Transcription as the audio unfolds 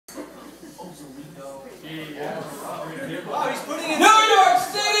Wow, he's putting in New York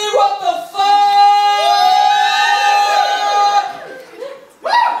City, what the fuck?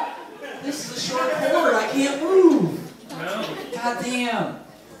 This is a short cord, I can't move. God damn.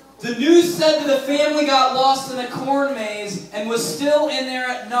 The news said that the family got lost in a corn maze and was still in there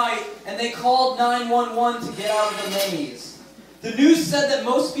at night, and they called 911 to get out of the maze. The news said that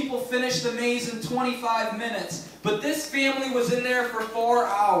most people finished the maze in 25 minutes, but this family was in there for 4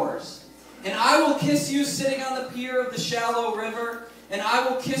 hours. And I will kiss you sitting on the pier of the shallow river, and I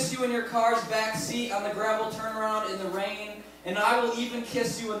will kiss you in your car's back seat on the gravel turnaround in the rain, and I will even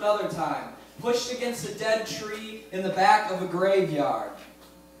kiss you another time, pushed against a dead tree in the back of a graveyard.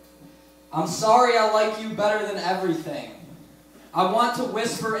 I'm sorry I like you better than everything. I want to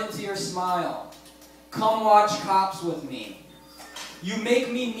whisper into your smile. Come watch Cops with me. You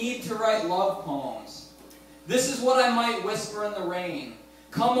make me need to write love poems. This is what I might whisper in the rain.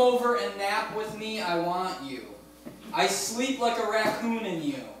 Come over and nap with me, I want you. I sleep like a raccoon in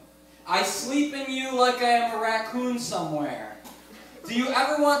you. I sleep in you like I am a raccoon somewhere. Do you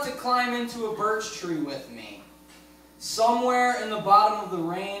ever want to climb into a birch tree with me? Somewhere in the bottom of the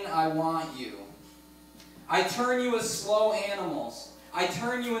rain, I want you. I turn you as slow animals. I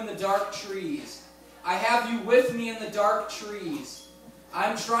turn you in the dark trees. I have you with me in the dark trees.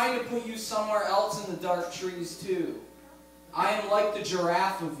 I'm trying to put you somewhere else in the dark trees too. I am like the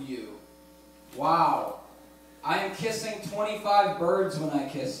giraffe of you. Wow. I am kissing 25 birds when I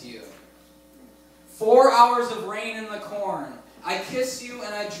kiss you. 4 hours of rain in the corn. I kiss you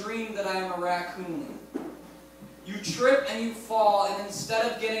and I dream that I am a raccoon. You trip and you fall, and instead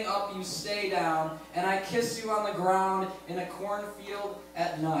of getting up, you stay down, and I kiss you on the ground in a cornfield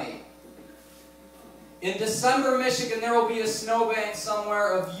at night. In December, Michigan, there will be a snowbank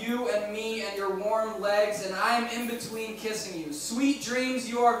somewhere of you and me and your warm legs, and I am in between kissing you. Sweet dreams,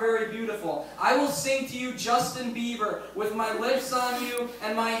 you are very beautiful. I will sing to you Justin Bieber with my lips on you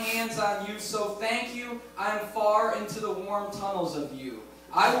and my hands on you, so thank you, I am far into the warm tunnels of you.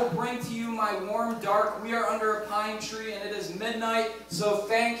 I will bring to you my warm dark. We are under a pine tree and it is midnight, so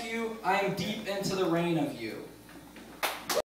thank you, I am deep into the rain of you.